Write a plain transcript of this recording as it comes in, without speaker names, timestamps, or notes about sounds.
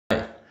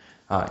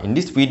In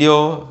this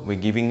video, we're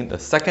giving the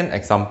second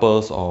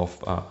examples of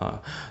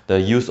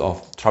the use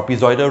of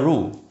trapezoidal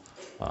rule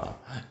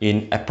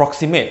in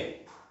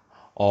approximate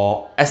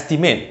or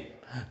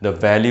estimate the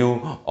value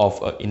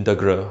of an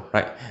integral,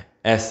 right?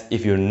 As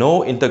if you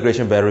know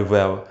integration very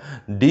well,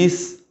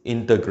 this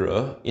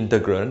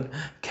integrand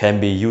can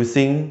be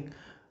using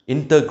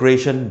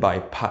integration by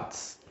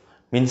parts.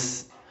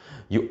 Means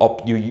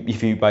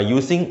by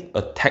using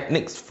a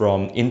techniques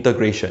from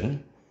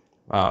integration,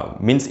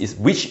 means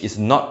which is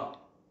not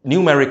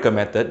numerical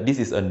method. This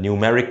is a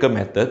numerical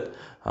method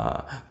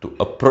to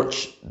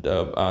approach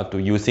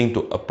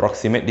to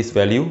approximate this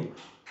value,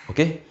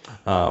 okay,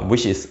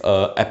 which is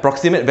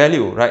approximate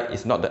value, right?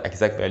 It's not the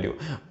exact value.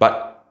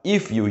 But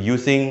if you're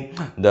using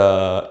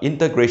the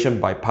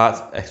integration by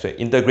parts,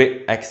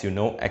 integrate x, you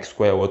know, x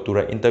squared over 2,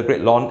 right?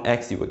 Integrate ln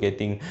x, you were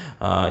getting,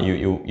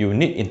 you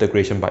need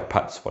integration by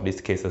parts for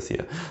these cases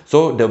here.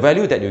 So the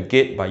value that you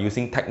get by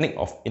using technique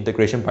of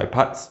integration by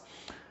parts,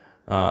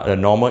 the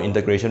normal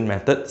integration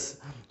methods,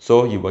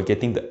 so you were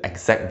getting the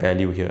exact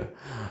value here.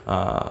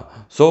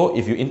 So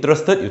if you're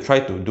interested, you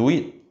try to do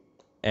it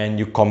and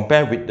you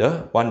compare with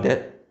the one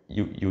that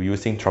you're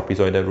using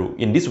trapezoidal rule.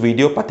 In this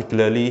video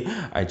particularly,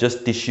 I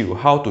just teach you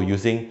how to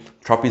using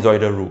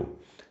trapezoidal rule.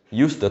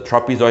 Use the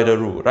trapezoidal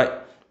rule, right?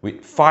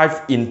 With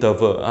 5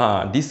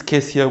 intervals. This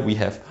case here, we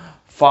have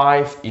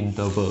 5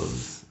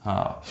 intervals.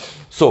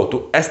 So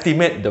to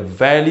estimate the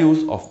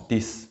values of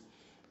this,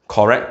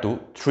 correct to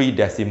 3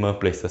 decimal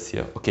places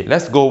here. Okay,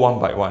 let's go one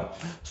by one.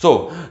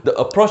 So the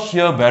approach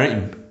here very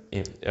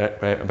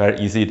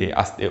easy. They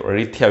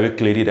already tell you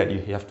clearly that you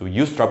have to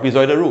use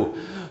trapezoidal rule.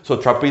 So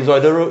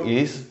trapezoidal rule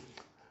is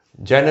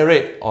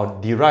generate or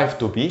derive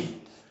to be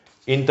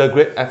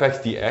integrate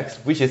fx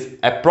dx, which is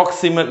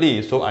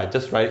approximately, so I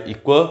just write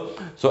equal.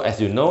 So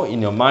as you know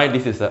in your mind,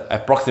 this is an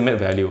approximate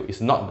value,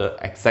 it's not the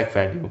exact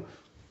value.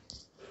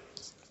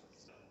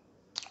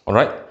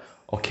 Alright,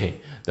 okay,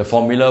 the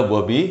formula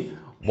will be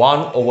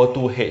 1 over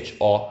 2h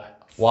or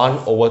 1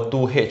 over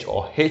 2h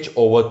or h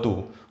over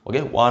 2.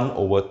 Okay, 1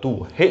 over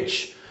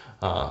 2h.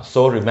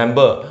 So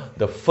remember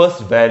the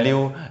first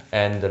value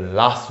and the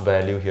last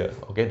value here.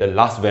 Okay, the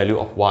last value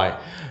of y,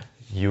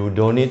 you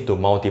don't need to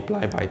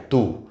multiply by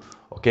 2.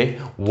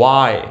 Okay,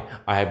 y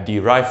I have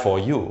derived for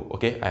you.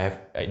 Okay, I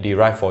have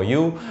derived for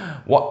you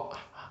what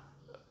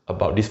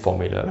about this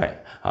formula, right?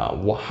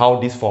 How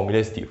this formula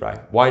is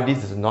derived, why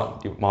this is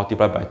not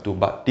multiplied by 2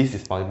 but this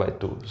is multiplied by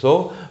 2.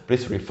 So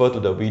please refer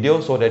to the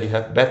video so that you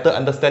have better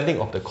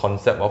understanding of the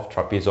concept of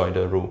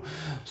trapezoidal rule.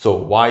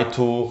 So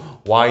y2,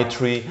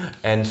 y3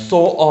 and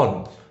so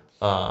on.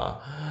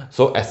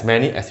 So as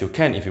many as you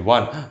can if you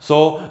want.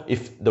 So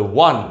if the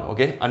one,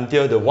 okay,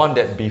 until the one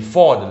that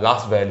before the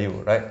last value,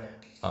 right?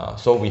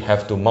 So we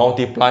have to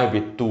multiply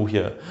with 2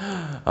 here.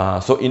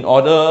 So in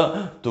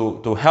order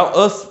to help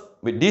us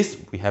with this,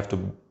 we have to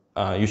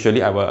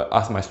usually I will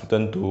ask my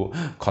student to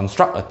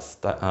construct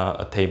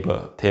a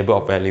table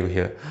of value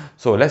here.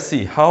 So let's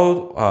see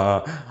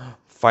how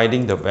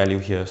finding the value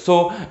here.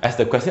 So as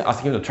the question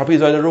asking the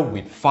trapezoidal rule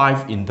with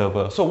 5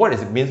 intervals. So what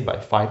does it mean by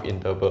 5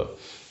 interval?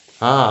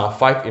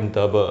 5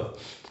 interval.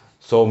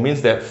 So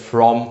means that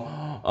from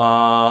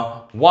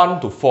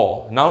 1 to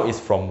 4. Now it's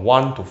from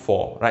 1 to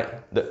 4, right?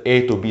 The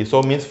A to B.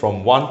 So means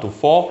from 1 to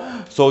 4.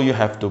 So you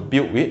have to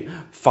build with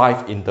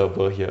 5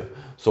 interval here.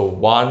 So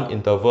 1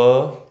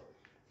 interval,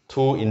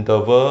 2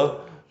 interval,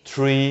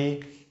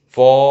 3,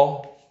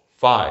 4,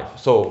 5.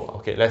 So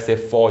okay, let's say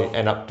 4 you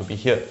end up to be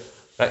here,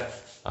 right?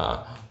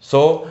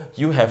 So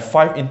you have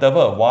 5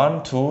 interval,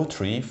 1, 2,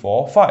 3,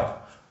 4, 5,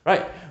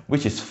 right?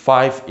 Which is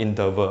 5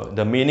 interval.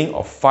 The meaning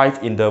of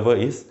 5 interval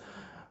is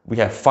we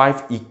have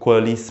 5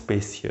 equally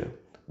spaced here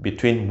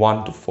between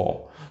 1 to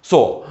 4.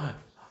 So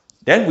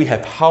then we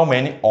have how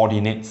many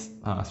ordinates?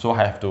 So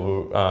I have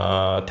to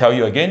tell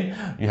you again.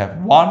 You have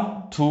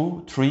 1,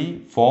 2,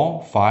 3,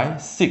 4,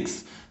 5,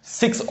 6.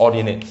 6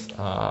 ordinates.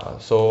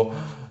 So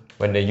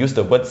when they use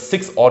the word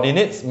 6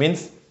 ordinates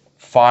means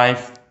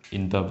 5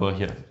 interval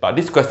here. But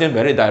this question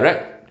very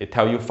direct. They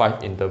tell you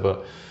 5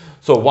 interval.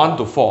 So 1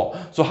 to 4.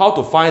 So how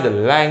to find the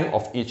length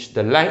of each?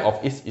 The length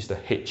of each is the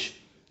h.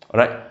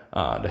 Alright?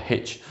 The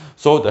h.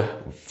 So the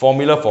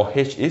formula for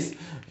h is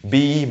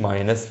b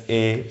minus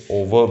a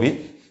over with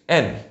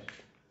n.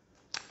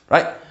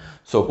 Right?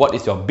 So what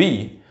is your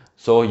b?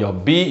 So your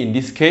b in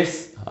this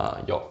case,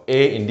 your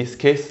a in this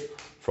case,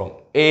 from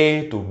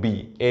a to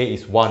b. A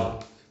is 1,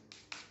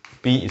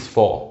 b is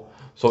 4.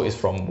 So it's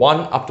from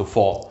 1 up to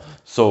 4.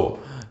 So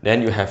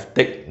then you have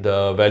take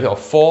the value of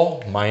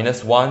 4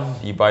 minus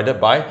 1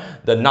 divided by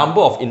the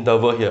number of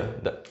interval here.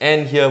 The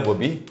n here will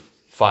be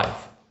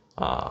 5.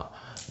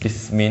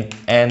 This means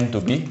n to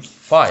be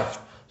 5.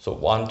 So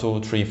 1, 2,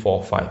 3,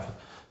 4, 5.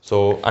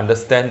 So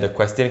understand the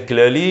question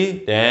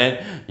clearly,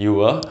 then you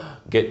will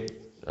get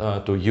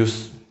to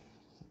use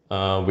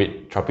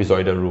with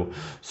trapezoidal rule.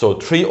 So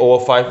 3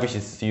 over 5, which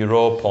is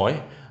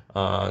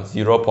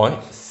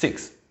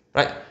 0.6,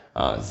 right?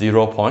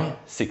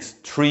 0.6,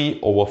 3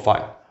 over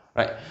 5,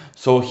 right?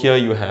 So here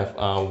you have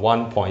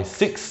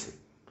 1.6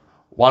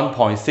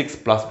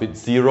 1.6 plus with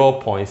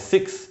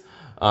 0.6,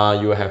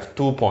 you will have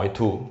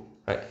 2.2,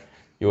 right?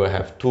 You will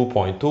have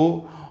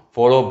 2.2,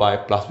 followed by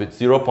plus with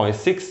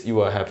 0.6, you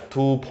will have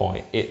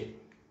 2.8,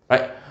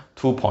 right?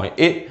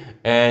 2.8,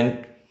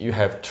 and you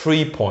have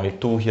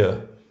 3.2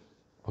 here,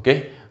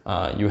 okay?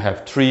 You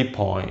have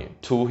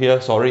 3.2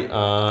 here, sorry,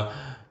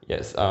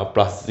 yes,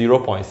 plus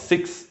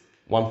 0.6,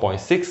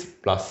 1.6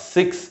 plus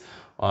 6,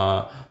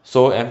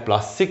 so and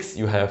plus 6,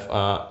 you have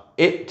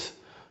 8.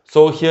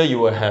 So here you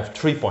will have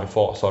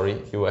 3.4,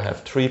 sorry, you will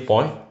have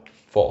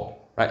 3.4,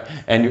 right?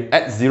 And you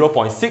add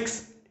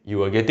 0.6,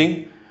 you are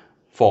getting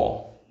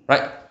 4,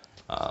 right?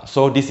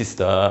 So this is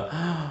the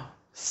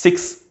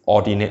 6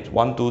 ordinate,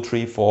 1, 2,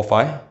 3, 4,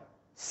 5,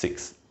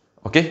 6,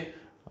 okay?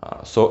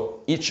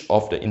 So each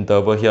of the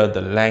interval here,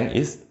 the length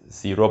is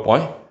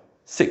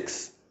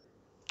 0.6.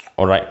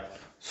 All right,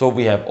 so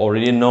we have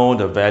already known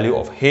the value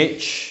of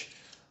h.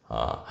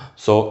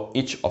 So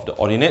each of the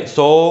ordinate,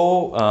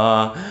 so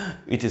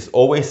it is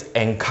always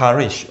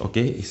encouraged,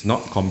 okay? It's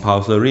not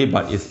compulsory,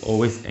 but it's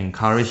always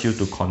encouraged you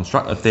to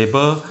construct a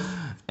table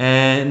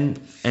and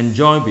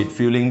enjoy with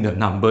filling the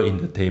number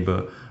in the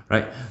table,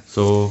 right?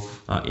 So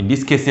in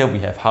this case here, we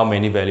have how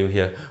many value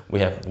here? We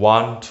have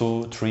 1,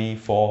 2, 3,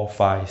 4,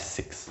 5,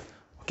 6.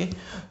 Okay,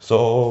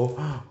 so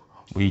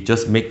we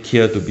just make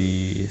here to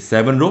be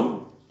 7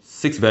 row,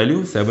 6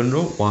 value, 7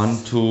 row,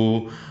 1,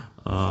 2,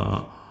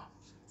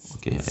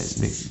 okay, I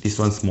make this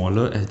one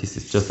smaller as this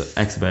is just an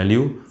x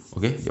value,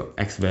 okay, your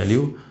x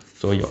value,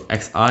 so your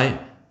xi,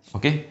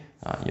 okay,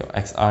 your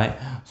xi,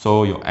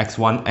 so your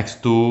x1,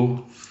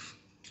 x2,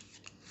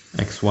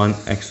 x1,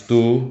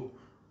 x2,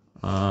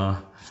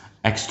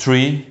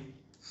 x3,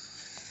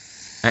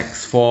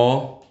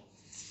 x4,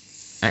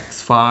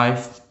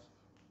 x5,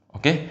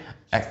 okay,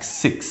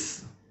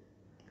 x6,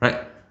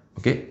 right?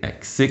 Okay,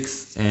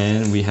 x6,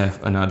 and we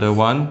have another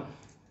one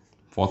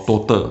for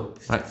total,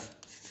 right?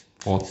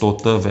 For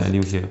total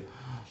value here.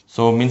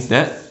 So means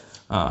that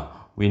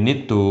we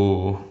need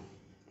to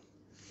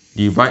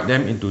divide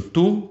them into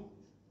 2,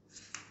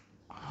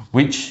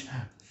 which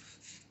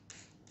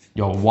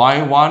your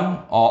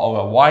y1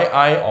 or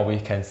yi, or we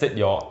can set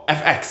your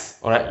fx,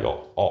 all right,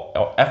 your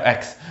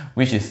fx,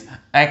 which is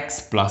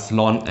x plus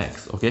ln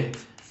x, okay,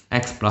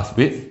 x plus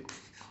with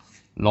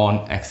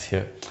ln x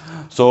here.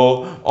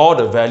 So all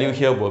the value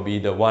here will be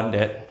the one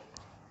that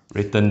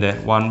written there,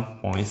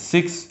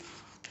 1.6,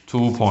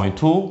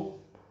 2.2,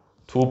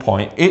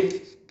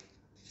 2.8,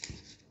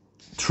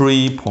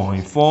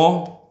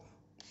 3.4,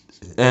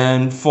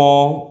 and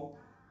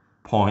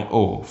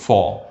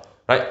 4.04,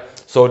 right?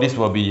 So this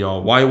will be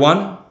your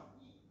y1,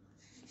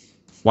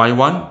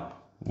 y1,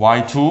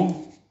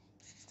 y2,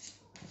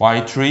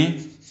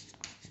 y3,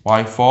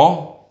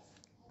 y4,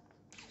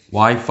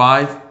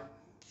 y5,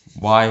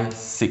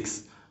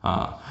 y6.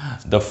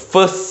 The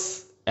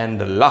first and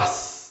the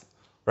last,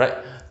 right?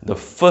 The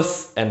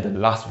first and the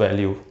last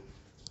value.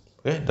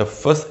 Okay, the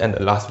first and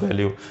the last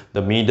value,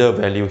 the middle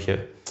value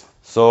here.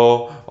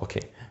 So,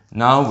 okay,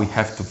 now we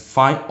have to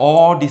find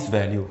all this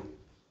value.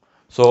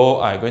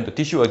 So I'm going to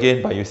teach you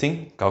again by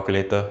using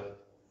calculator.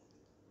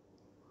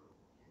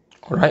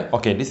 Alright,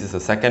 okay, this is the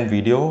second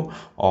video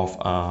of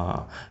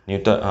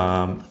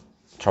Newton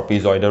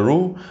trapezoidal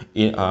rule.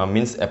 It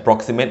means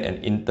approximate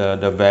and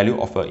the value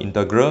of an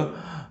integral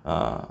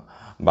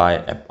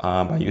by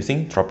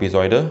using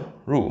trapezoidal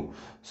rule.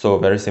 So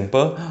very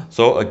simple.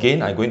 So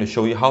again, I'm going to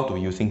show you how to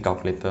using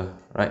calculator,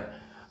 right?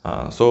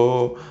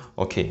 So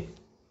okay,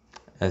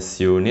 as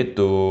you need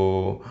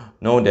to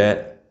know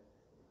that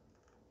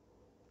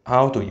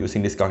how to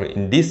using this calculator.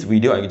 In this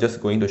video, I'm just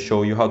going to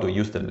show you how to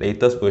use the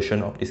latest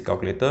version of this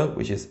calculator,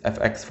 which is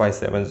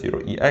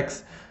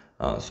FX570EX.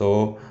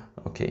 So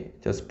okay,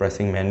 just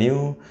pressing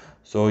menu.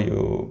 So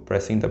you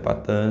pressing the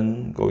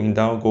button, going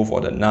down, go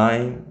for the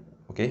 9.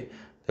 Okay,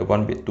 the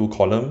one with 2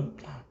 columns.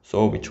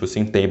 So we're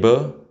choosing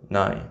table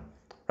 9.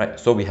 Right,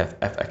 so we have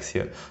fx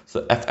here.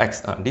 So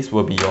fx, this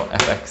will be your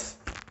fx.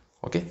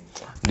 Okay,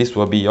 this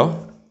will be your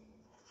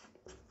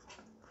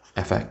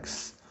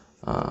fx.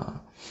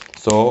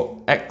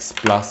 So x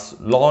plus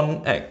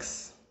ln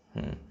x.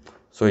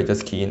 So you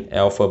just key in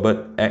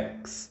alphabet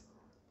x.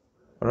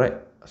 Alright,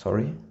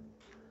 sorry.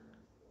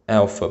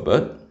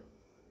 Alphabet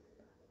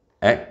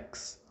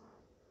x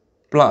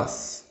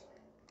plus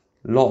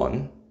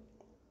ln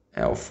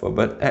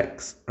alphabet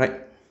x,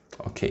 right?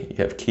 Okay, you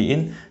have key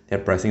in,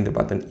 then pressing the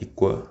button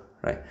equal,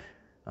 right?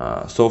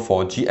 So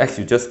for gx,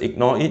 you just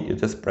ignore it, you're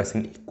just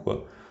pressing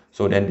equal.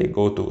 So then they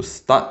go to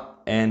start,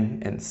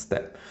 end, and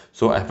step.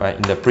 So if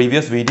in the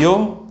previous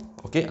video,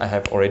 okay, I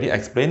have already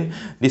explained,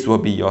 this will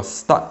be your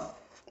start,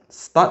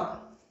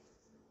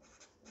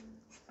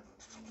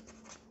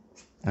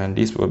 and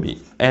this will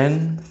be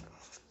end,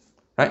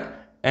 right?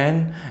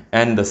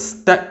 And the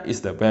step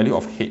is the value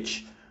of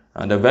h.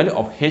 The value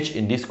of h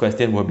in this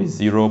question will be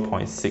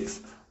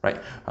 0.6, right?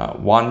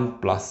 1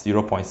 plus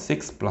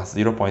 0.6 plus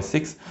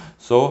 0.6.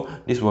 So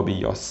this will be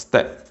your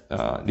step.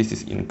 This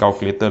is in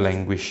calculator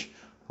language.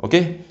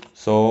 Okay,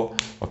 so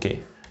okay,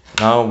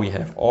 now we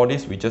have all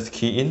this, we just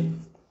key in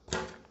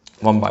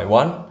one by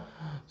one.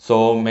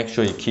 So make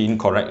sure you key in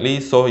correctly.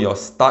 So your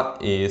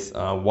start is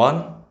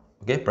 1,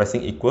 okay,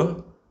 pressing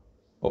equal.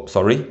 Oh,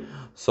 sorry.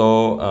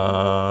 So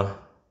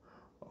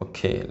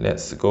okay,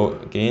 let's go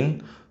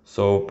again.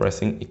 So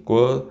pressing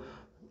equal,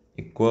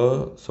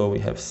 so we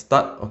have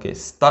start. Okay,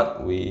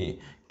 start, we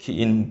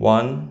key in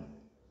 1,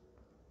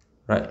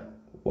 right,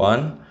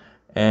 1,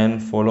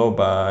 and followed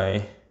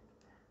by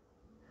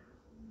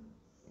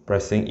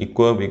pressing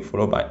equal, we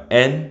follow by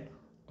n,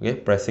 okay,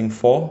 pressing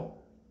 4,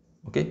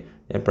 okay,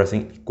 and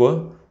pressing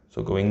equal,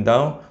 so going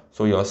down.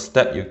 So your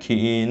step, you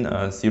key in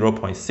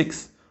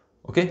 0.6,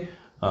 okay,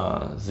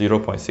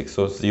 0.6,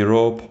 so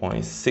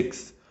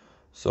 0.6.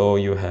 so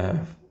you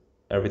have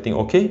everything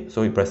okay.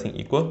 So you're pressing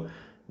equal,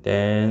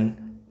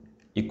 then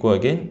equal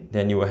again,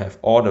 then you will have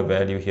all the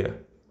value here,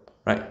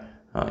 right?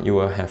 You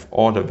will have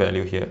all the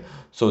value here.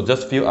 So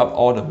just fill up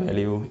all the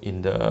value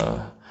in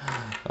the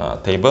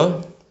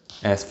table.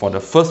 As for the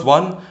first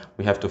one,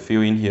 we have to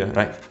fill in here,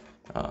 right?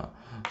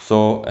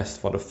 So as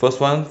for the first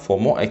one, for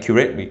more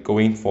accurate, we're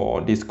going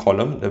for this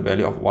column, the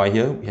value of y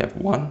here, we have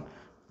 1.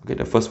 Okay,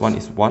 the first one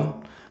is 1.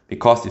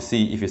 Because you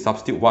see, if you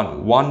substitute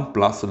 1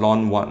 plus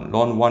ln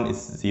 1 is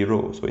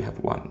 0, so you have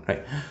 1,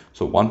 right?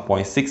 So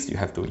 1.6, you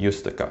have to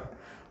use the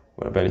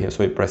value here.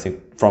 So you're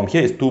pressing, from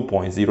here is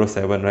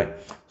 2.07, right?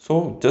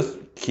 So just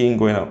keying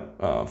going up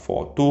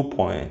for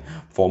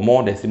for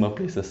more decimal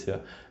places here.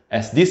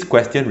 As this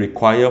question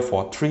require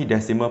for 3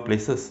 decimal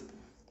places,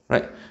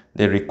 right?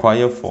 They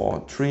require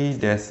for 3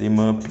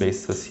 decimal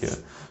places here.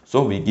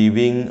 So we're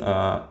giving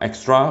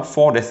extra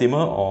 4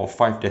 decimal or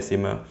 5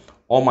 decimal.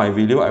 All my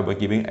value I will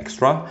giving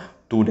extra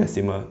 2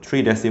 decimal,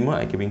 3 decimal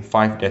I giving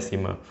 5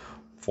 decimal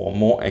for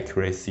more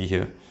accuracy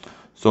here.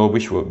 So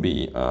which will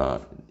be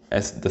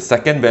as the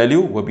second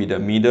value will be the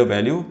middle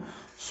value.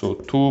 So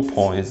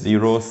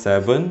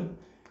 2.07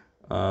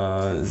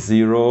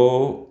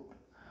 0,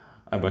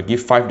 I will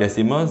give 5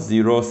 decimal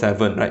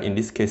 07, right? In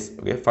this case,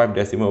 okay, 5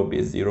 decimal will be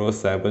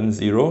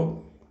 0.7000.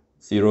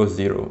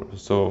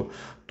 So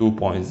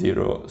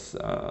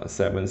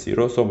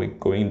 2.070. So we're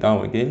going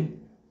down again.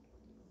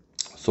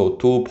 So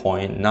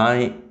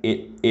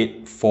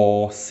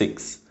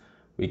 2.98846.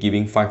 We're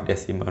giving 5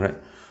 decimal, right?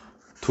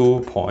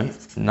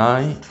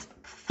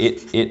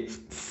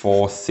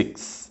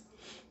 2.98846.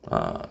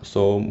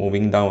 So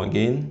moving down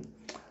again.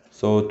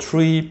 So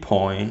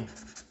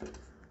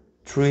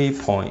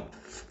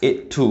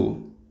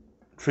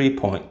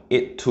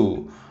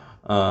 3.82,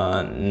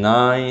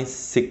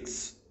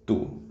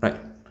 962, right?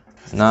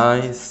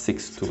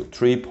 962,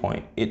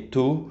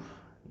 3.82,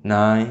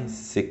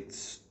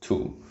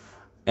 962.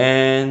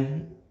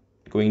 And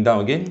going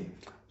down again,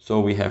 so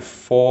we have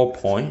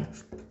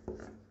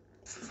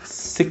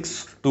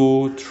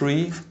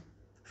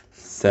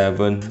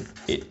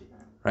 4.62378,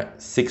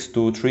 right?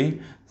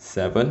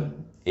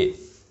 62378.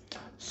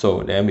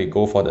 So then we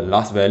go for the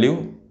last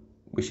value,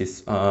 which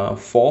is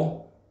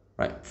 4,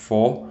 right?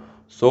 4.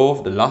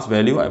 So the last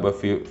value I will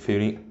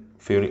filling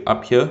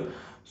up here,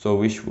 so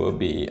which will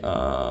be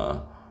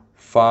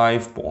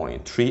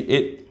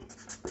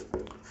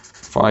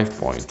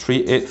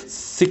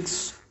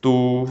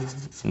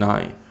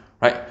 5.38629,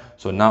 right?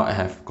 So now I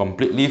have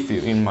completely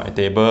filled in my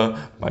table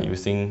by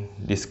using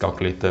this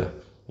calculator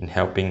in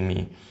helping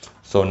me.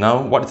 So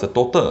now what is the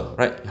total,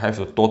 right? I have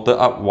to total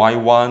up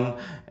y1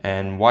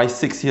 and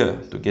y6 here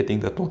to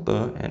getting the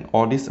total, and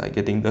all this I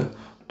getting the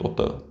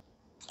total.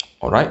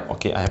 Alright,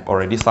 okay, I have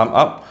already summed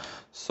up.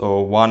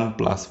 So 1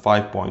 plus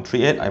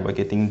 5.38, I will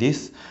getting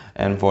this.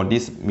 And for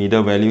this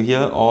middle value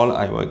here, all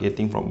I will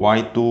getting from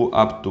y2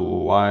 up to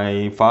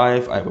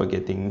y5, I will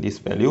getting this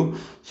value.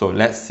 So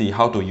let's see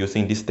how to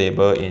using this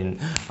table in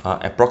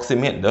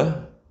approximate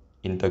the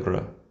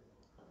integral.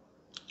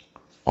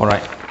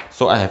 Alright,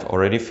 so I have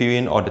already filled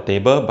in all the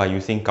table by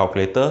using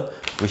calculator,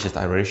 which is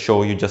I already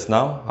showed you just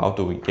now how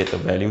to get the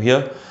value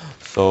here.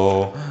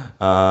 So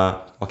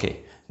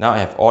okay, now I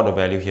have all the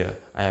value here.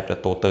 I have the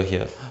total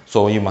here.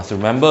 So you must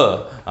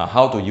remember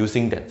how to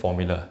using that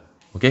formula.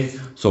 Okay,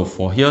 so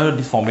for here,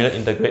 this formula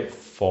integrate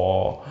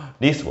for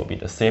this will be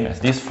the same as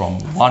this from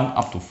 1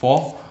 up to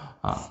 4.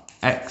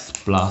 X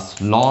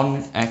plus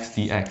ln x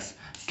dx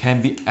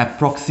can be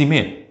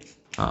approximate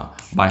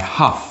by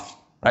half,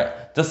 right?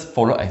 Just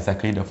follow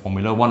exactly the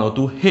formula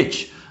 102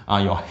 h.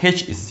 Your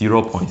h is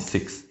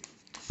 0.6,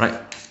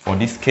 right? For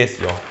this case,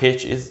 your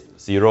h is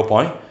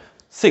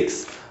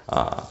 0.6.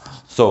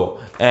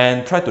 So,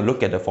 and try to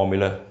look at the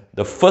formula,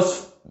 the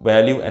first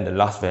value and the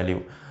last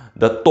value.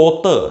 The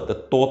total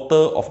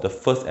of the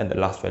first and the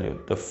last value,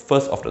 the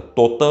first of the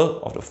total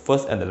of the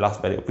first and the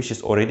last value, which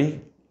is already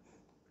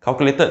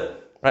calculated,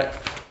 right?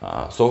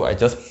 So I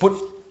just put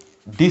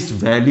this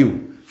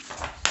value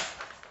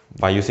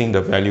by using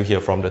the value here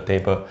from the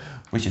table,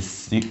 which is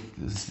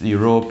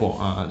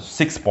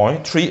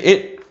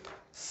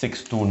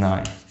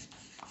 6.38629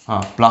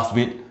 plus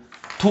with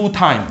 2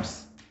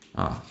 times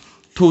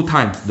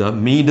the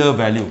middle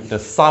value, the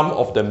sum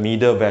of the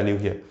middle value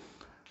here.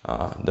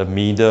 The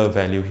middle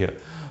value here,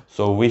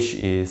 so which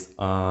is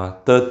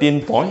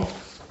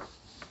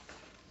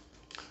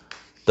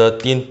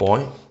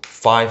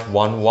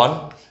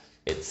 13.511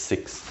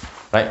 86,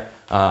 right?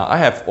 I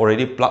have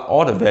already plugged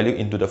all the value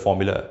into the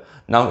formula.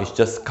 Now it's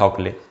just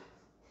calculate.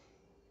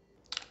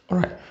 All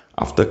right,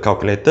 after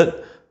calculated,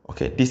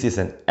 okay, this is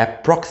an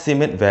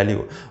approximate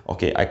value.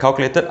 Okay, I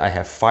calculated, I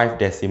have 5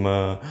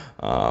 decimal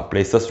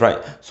places,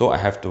 right? So I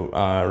have to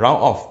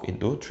round off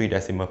into 3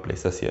 decimal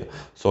places here.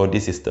 So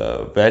this is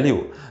the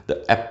value,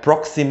 the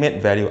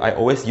approximate value. I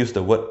always use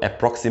the word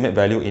approximate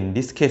value in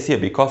this case here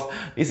because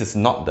this is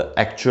not the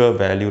actual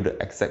value,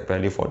 the exact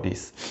value for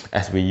this,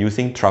 as we're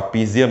using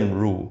trapezium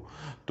rule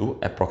to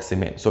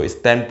approximate. So it's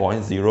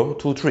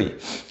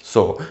 10.023.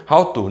 So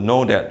how to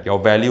know that your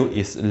value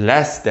is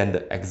less than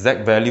the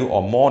exact value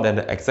or more than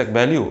the exact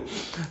value?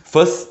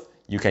 First,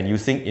 you can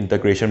using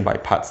integration by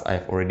parts.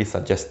 I've already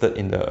suggested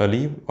in the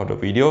early of the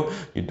video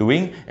you're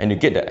doing, and you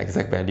get the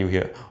exact value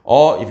here.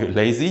 Or if you're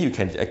lazy, you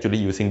can actually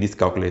using this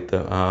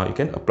calculator. You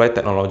can apply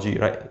technology,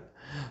 right?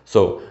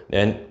 So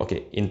then,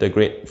 okay,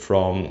 integrate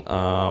from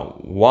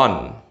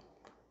 1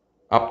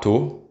 up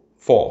to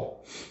 4.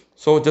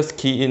 So just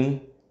key in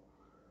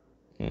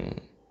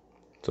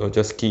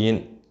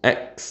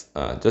x,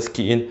 just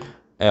key in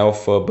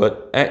alphabet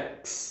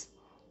x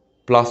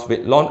plus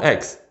with ln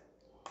x.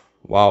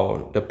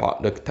 Wow, the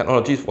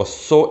technology was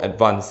so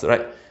advanced,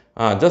 right?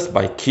 Just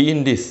by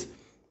keying this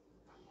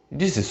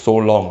is so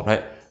long,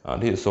 right?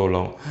 This is so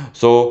long,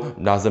 so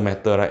doesn't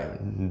matter, right?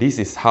 This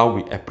is how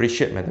we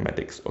appreciate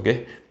mathematics,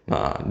 okay?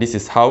 This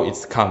is how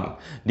it's come.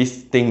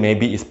 This thing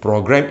maybe is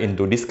programmed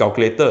into this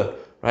calculator,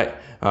 right?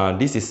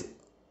 This is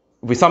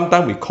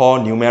sometimes we call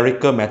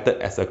numerical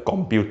method as a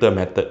computer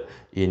method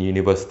in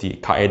university,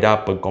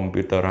 kaedah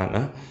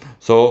perkomputeran.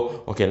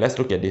 So okay, let's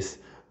look at this.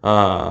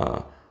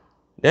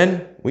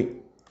 Then we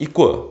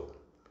equal.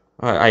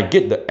 I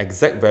get the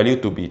exact value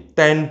to be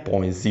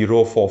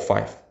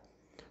 10.045,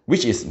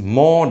 which is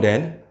more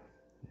than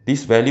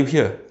this value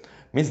here.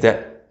 Means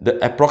that the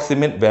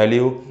approximate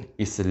value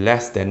is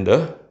less than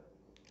the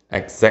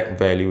exact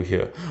value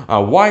here.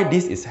 Why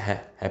this is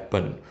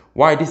happen?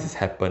 Why this is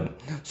happen?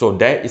 So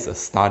there is a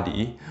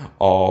study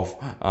of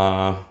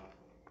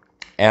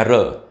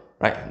error,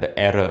 right? The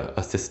error,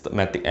 a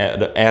systematic error,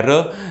 the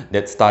error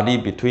that study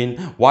between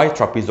why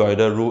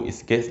trapezoidal rule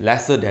is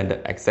lesser than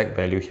the exact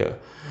value here.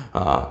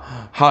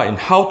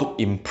 How to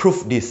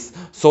improve this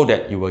so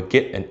that you will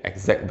get an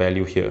exact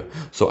value here.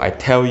 So I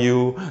tell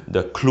you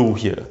the clue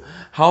here.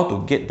 How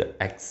to get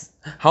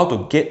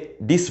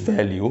this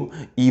value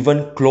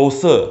even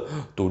closer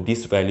to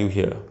this value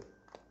here,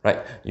 right?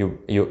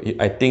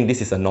 I think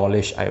this is a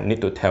knowledge I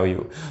need to tell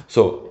you.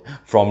 So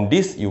from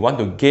this, you want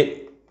to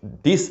get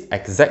this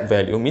exact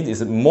value, means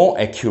it's more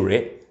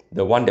accurate,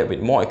 the one that with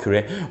more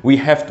accurate, we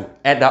have to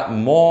add up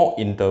more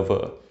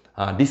interval.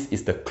 This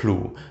is the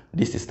clue,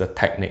 this is the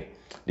technique,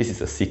 this is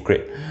the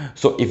secret.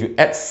 So if you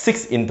add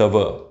 6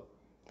 interval,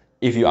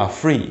 if you are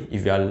free,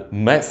 if you are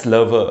maths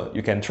lover,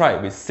 you can try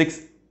with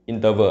 6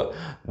 interval,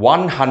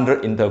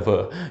 100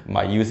 interval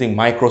by using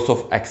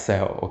Microsoft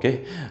Excel,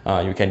 okay?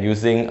 You can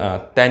using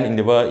 10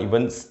 interval,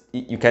 even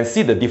you can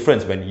see the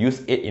difference when you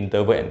use 8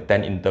 interval and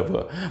 10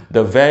 interval.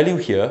 The value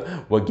here,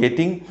 we're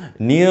getting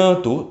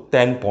near to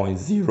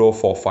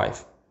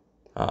 10.045.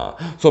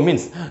 So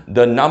means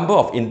the number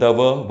of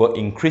interval will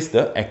increase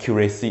the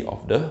accuracy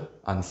of the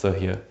answer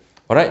here.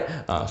 Alright,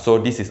 so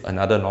this is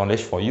another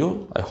knowledge for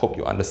you. I hope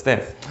you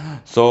understand.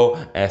 So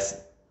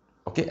as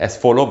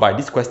followed by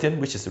this question,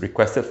 which is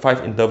requested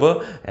 5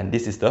 interval, and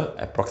this is the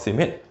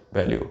approximate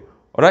value.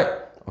 Alright,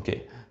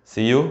 okay,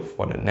 see you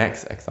for the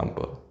next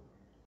example.